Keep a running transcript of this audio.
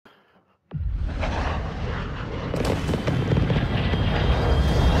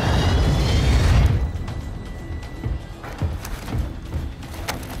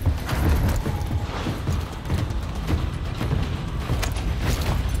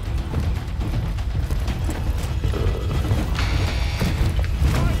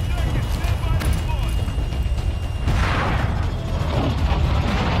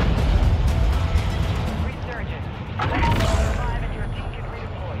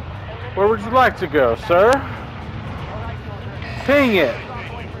Where would you like to go, sir? Ping it!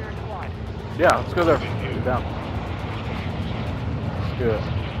 Yeah, let's go there. Get down. Let's do it.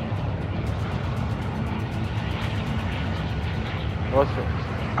 What's it?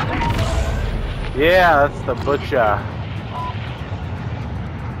 Yeah, that's the butcher.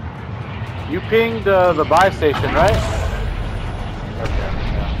 You pinged the buy station, right? Okay,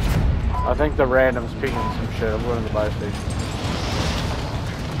 yeah. I think the random's pinging some shit. I'm going to the buy station.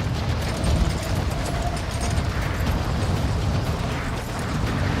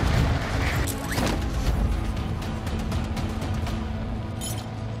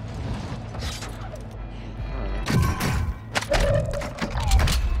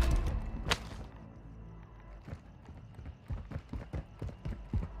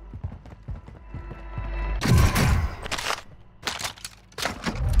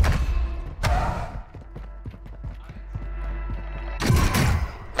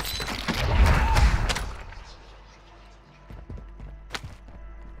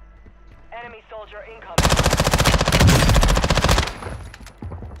 Enemy soldier incoming.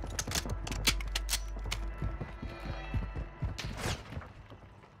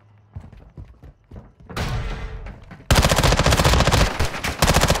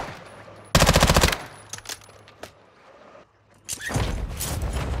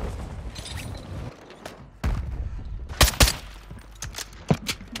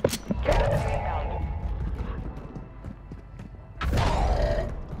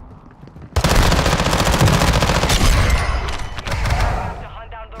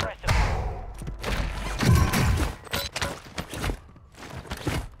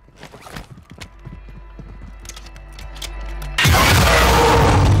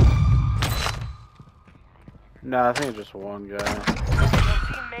 Nah, I think it's just one guy. Your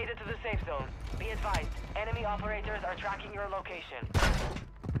team made it to the safe zone. Be advised, enemy operators are tracking your location.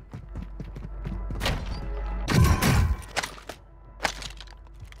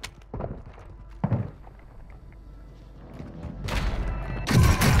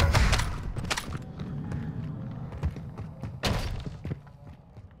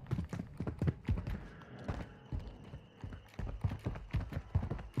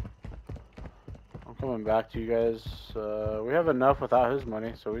 Coming back to you guys. We have enough without his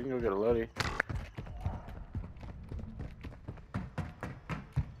money, so we can go get a loadie.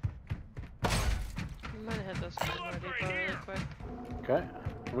 I'm gonna hit this guy really quick. Okay.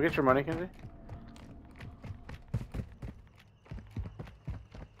 Can we get your money, Kenzie?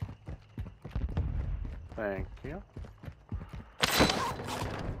 Thank you.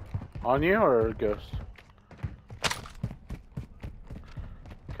 On you or ghost?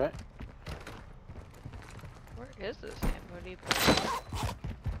 Okay. Where is this ammo depot?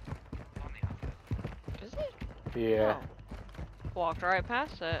 Is it? Yeah. Oh. Walked right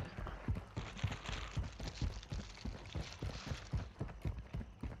past it.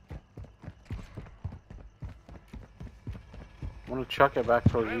 I'm gonna chuck it back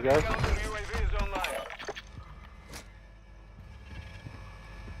towards you guys.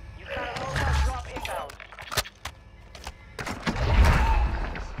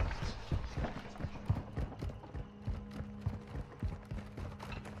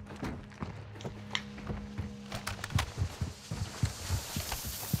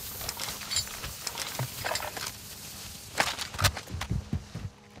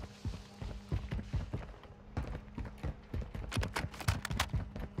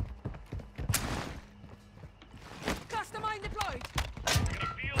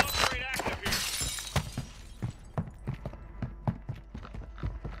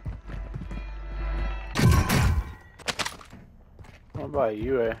 What about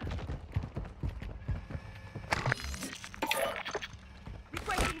you, eh?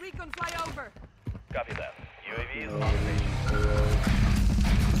 Requesting recon flyover. Copy that. UAV is on station.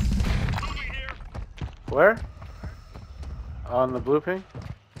 Where? On the blue ping?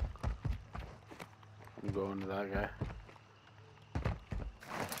 I'm going to that guy.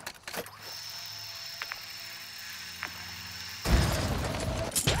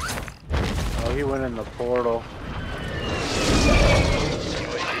 Oh, he went in the portal.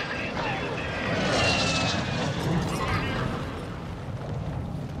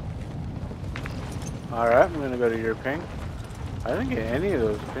 Alright, I'm gonna go to your ping. I didn't get any of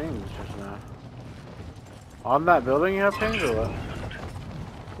those pings just now. On that building you have pings or what?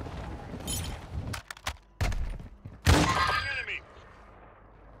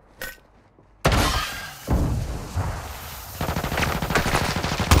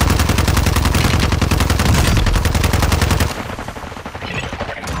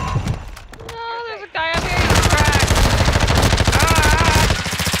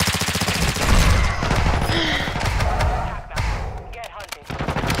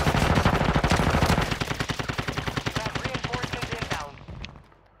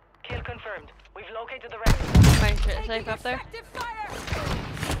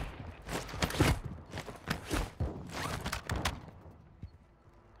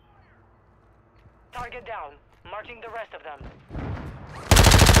 Target down. Marking the rest of them.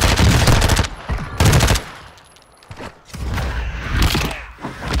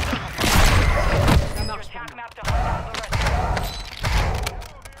 Your tac map to hunt down the rest of them.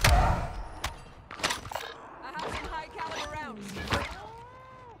 I have some high caliber rounds.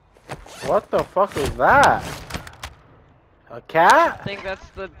 What the fuck is that? A cat? I think that's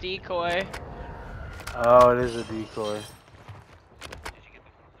the decoy. Oh, it is a decoy.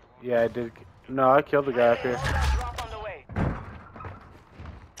 Yeah, I did. No, I killed the guy up here. Drop on the way.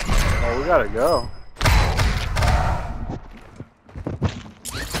 Oh, we gotta go.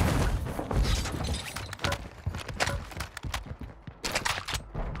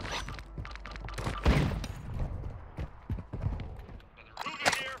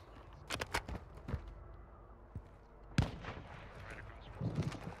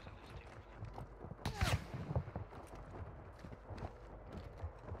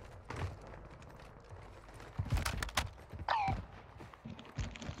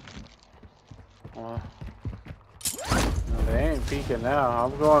 Well, no, they ain't peeking now.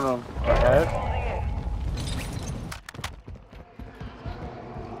 I'm going them ahead. Head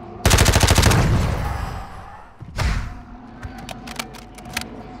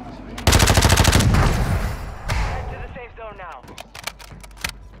to the safe zone now.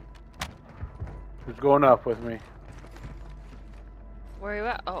 Who's going up with me? Where are you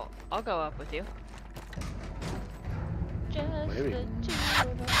at? Oh, I'll go up with you. Just Maybe. the two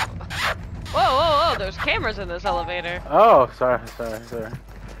of us. Whoa, whoa, whoa! There's cameras in this elevator. Oh, sorry. Let's, I don't know.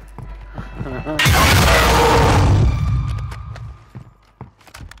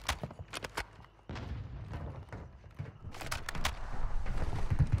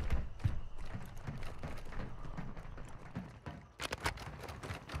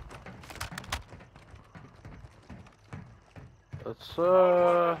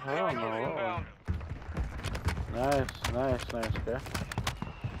 Nice, okay.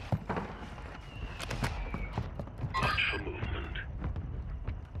 Watch for movement.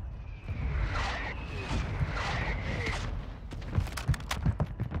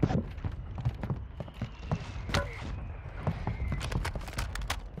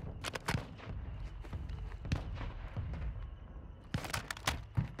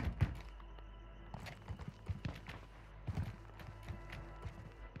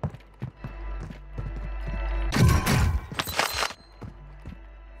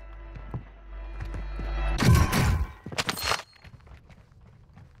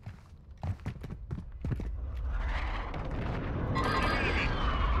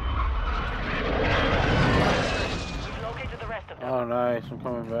 Oh, nice. I'm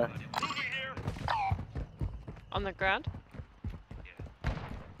coming back. On the ground?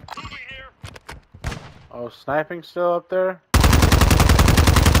 Oh, sniping still up there?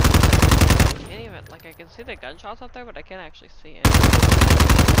 Can't even, like, I can see the gunshots up there, but I can't actually see it.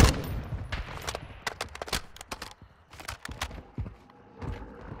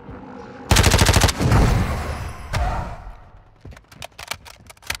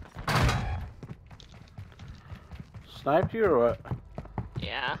 Sniped you or what?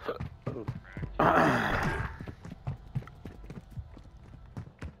 Yeah.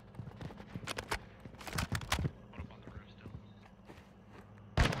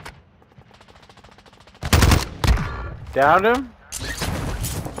 Downed him?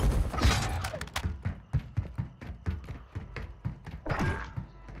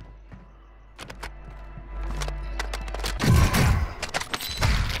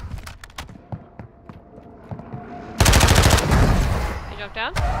 You jumped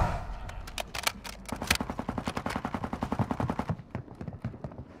down?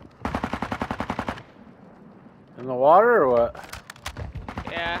 In the water or what?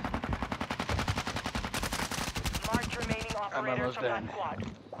 Yeah. Marked remaining operators from that squad.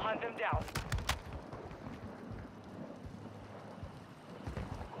 Hunt them down.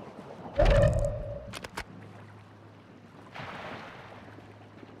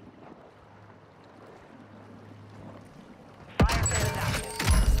 Fire sale is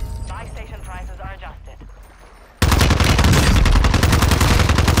active. Buy station prices are adjusted.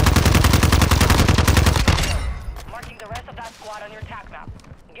 Marking the rest of that squad on your tac map.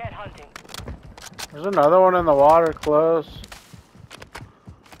 Get hunting. There's another one in the water close.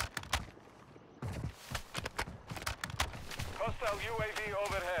 Hostile UAV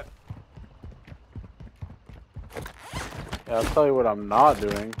overhead. Yeah, I'll tell you what I'm not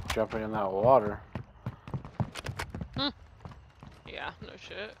doing. Jumping in that water. Yeah, no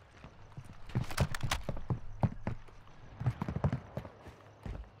shit.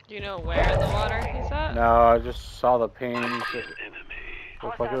 Do you know where in the water he's at? No, I just saw the pings. It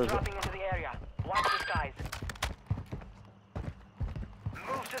looked like it Hostiles was. dropping into the area. Watch the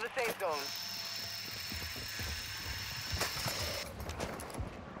safe zone.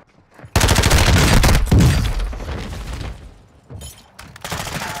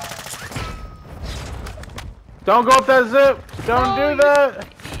 Don't go up that zip! Don't do that!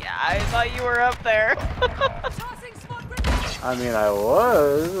 Yeah, I thought you were up there. Tossing smoke grenade. I mean, I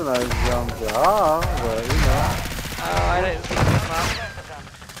was, and I jumped off, but you know. Oh, I didn't see them up.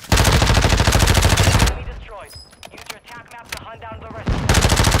 Enemy destroyed. Use your attack map to hunt down the rest of them.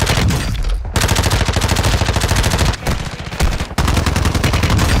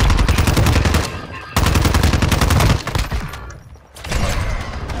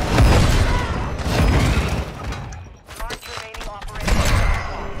 Mark remaining operators.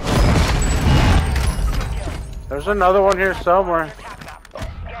 There's another one here somewhere. Attack map.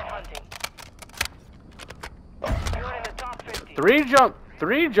 Get hunting. You're in the top 50.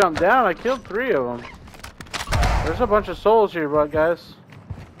 Three jumped down. I killed 3 of them. There's a bunch of souls here, but guys.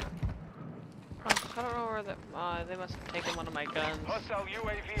 I don't know where they must have taken one of my guns. Hostile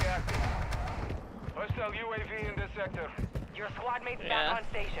UAV active. Hostile UAV in this sector. Your squad mates Yeah. back on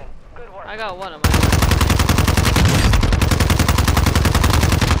station. Good work. I got one of my guns.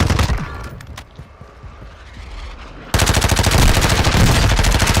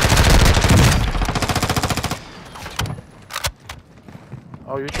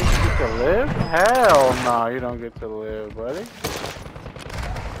 Oh, you think you get to live? Hell no, you don't get to live, buddy.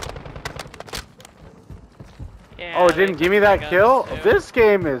 Yeah, Oh, it they didn't give me took my that kill? guns, too. This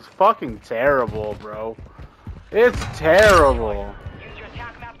game is fucking terrible, bro. It's terrible. Use your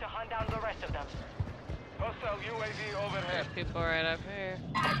attack map to hunt down the rest of them. Hostile UAV overhead. There's people right up here.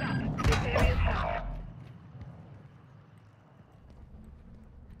 This area is hot.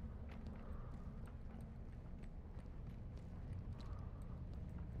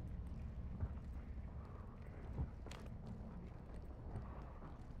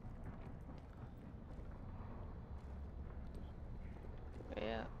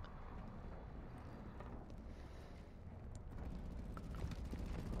 Yeah.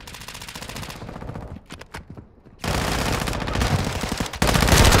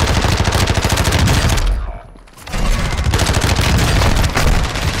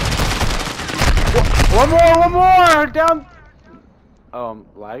 One more! Down! Oh, I'm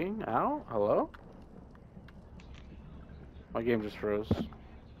lagging? Ow? Hello? My game just froze.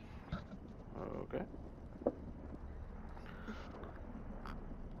 Okay.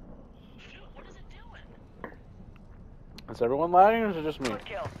 Is everyone lagging or is it just me? Good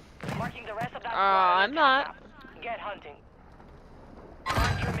kill. Marking the rest of that squad. I'm not. Get hunting.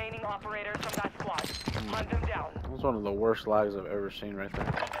 Mark remaining operators from that squad. Hunt them down. That's one of the worst lags I've ever seen right there.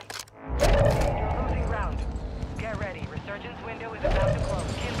 You're losing ground. Get ready. Resurgence window is about to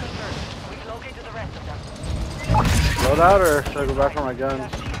close. Kill confirmed. We've located the rest of them. Load out or should I go back for my guns?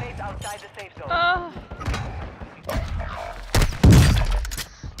 Have teammates outside the safe zone.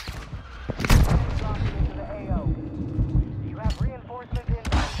 Dropping into the AO. You have reinforcements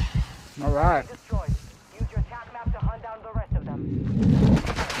inbound. Alright. Destroyed. Use your attack map to hunt down the rest of them.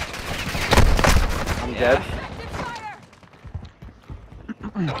 I'm dead. Effective fire.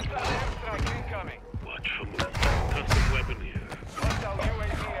 Hostile airstrike incoming. Watch for movement. Custom weapon here. Hostile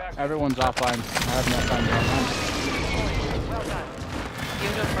UAV active. Everyone's offline. I have no friends online. Well done. You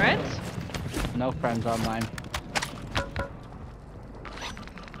have no friends? No friends online.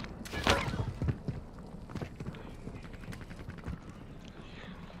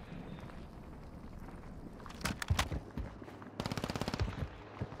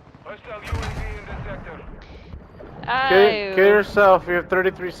 Hostile UAV in this sector. Kill yourself. You have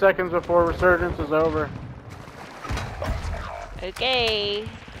 33 seconds before Resurgence is over. Okay.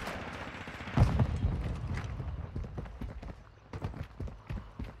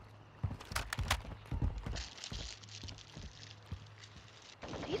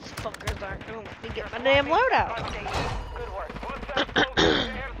 These fuckers aren't doing me get my damn loadout. On station. Good work. Hostile close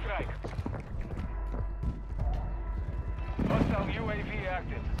airstrike. Hostile UAV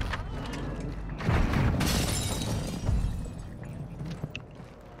active.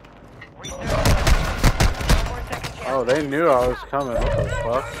 Oh, they knew I was coming. What the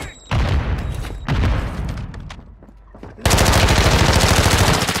fuck?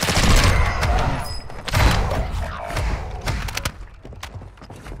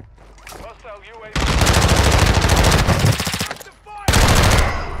 Hostile UAV.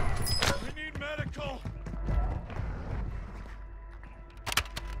 We need medical.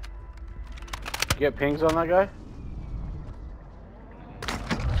 Get pings on that guy?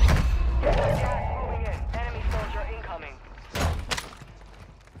 Gas moving in. Enemy soldier incoming.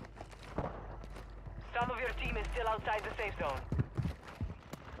 Some of your team is still outside the safe zone.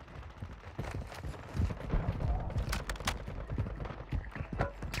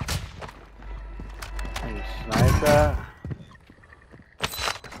 You snipe that.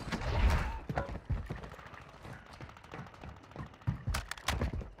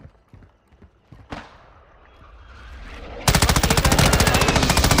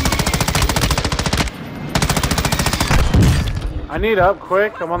 I need up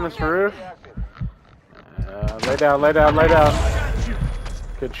quick. I'm on this roof. Lay down, lay down, lay down.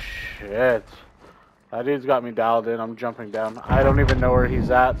 Good shit. That dude's got me dialed in. I'm jumping down. I don't even know where he's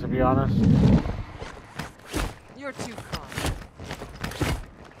at, to be honest. You're too kind.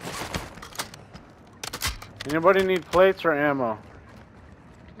 Anybody need plates or ammo?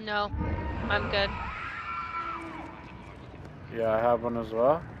 No, I'm good. Yeah, I have one as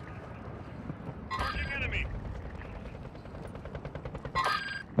well. Enemy.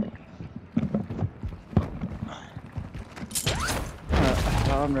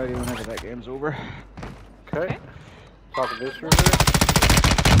 I'm ready whenever that game's over. Okay. Top of this room here.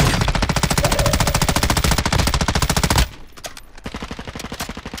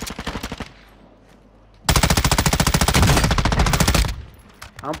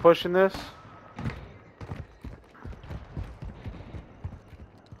 I'm pushing this.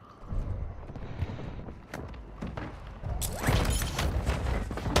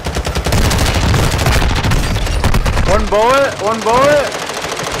 One bullet, one bullet.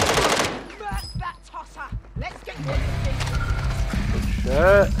 That tosser. Let's get rid of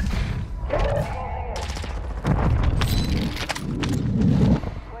Shit.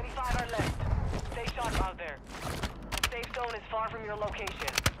 25 are left. Stay sharp out there. The safe zone is far from your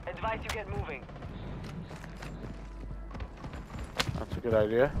location. Advise you get moving. That's a good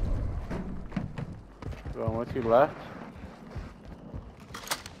idea. Going with you left.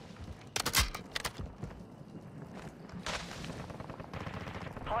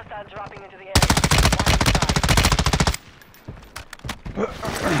 Hostiles dropping into the area.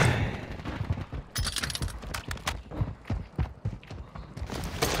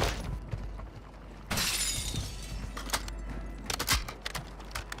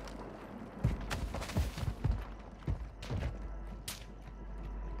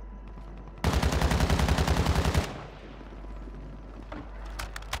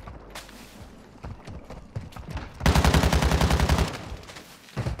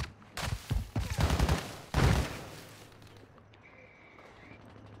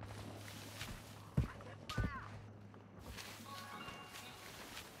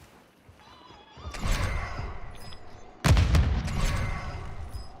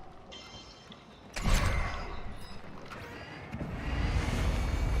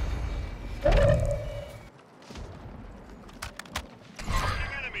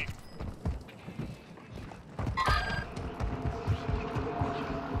 Enemy.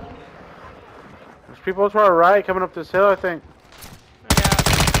 There's people to our right coming up this hill, I think. Yeah.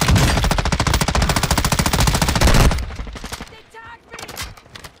 They tagged me.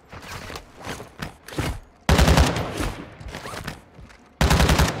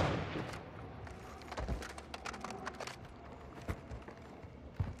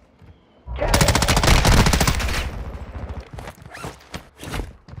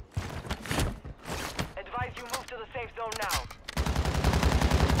 Advise you move to the safe zone now.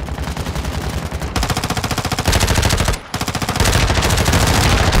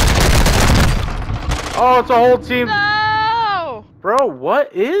 Oh, it's a whole team. No! Bro,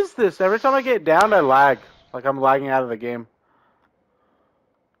 what is this? Every time I get down, I lag. Like I'm lagging out of the game.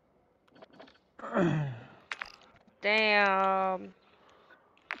 Damn.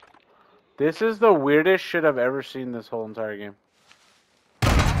 This is the weirdest shit I've ever seen this whole entire game.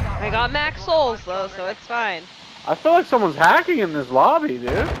 I got max souls though, so it's fine. I feel like someone's hacking in this lobby,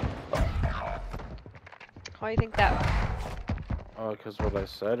 dude. Why do you think that? Oh, because what I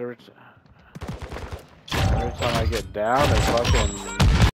said. Every time I get down, they fucking